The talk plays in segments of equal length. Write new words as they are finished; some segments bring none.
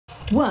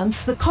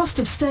Once, the cost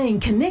of staying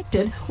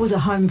connected was a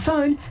home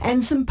phone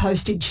and some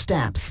postage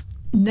stamps.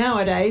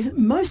 Nowadays,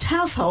 most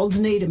households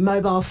need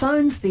mobile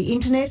phones, the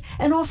internet,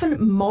 and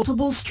often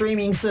multiple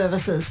streaming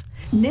services.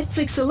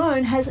 Netflix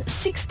alone has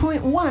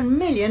 6.1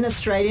 million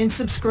Australian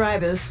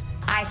subscribers.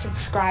 I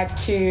subscribe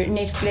to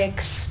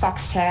Netflix,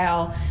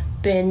 Foxtel,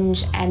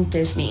 Binge and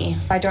Disney.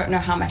 I don't know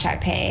how much I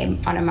pay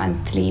on a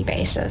monthly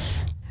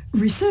basis.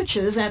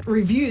 Researchers at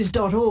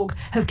reviews.org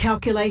have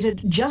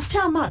calculated just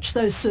how much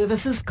those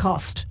services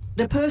cost.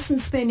 A person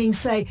spending,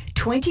 say,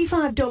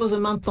 $25 a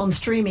month on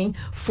streaming,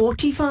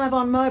 $45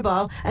 on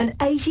mobile and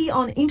 $80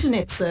 on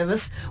internet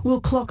service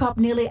will clock up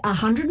nearly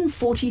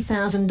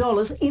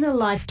 $140,000 in a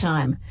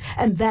lifetime.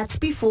 And that's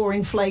before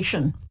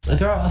inflation. So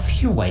there are a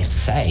few ways to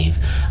save.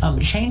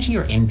 Changing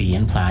your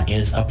NBN plan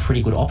is a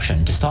pretty good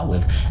option to start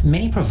with.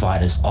 Many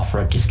providers offer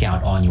a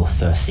discount on your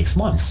first 6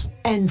 months.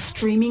 And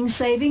streaming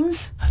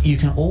savings? You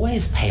can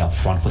always pay up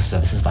front for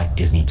services like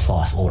Disney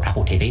Plus or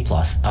Apple TV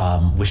Plus,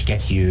 which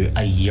gets you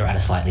a year at a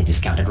slightly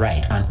discounted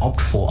rate, and opt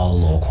for a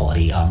lower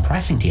quality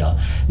pricing tier.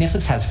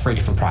 Netflix has 3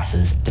 different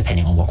prices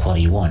depending on what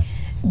quality you want.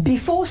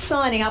 Before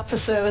signing up for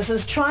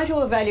services, try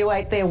to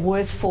evaluate their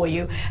worth for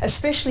you,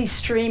 especially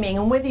streaming,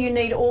 and whether you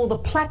need all the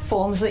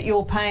platforms that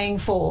you're paying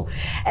for.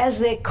 As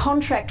they're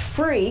contract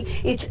free,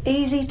 it's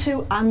easy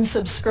to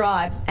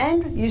unsubscribe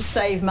and you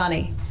save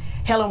money.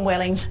 Helen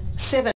Wellings, 7.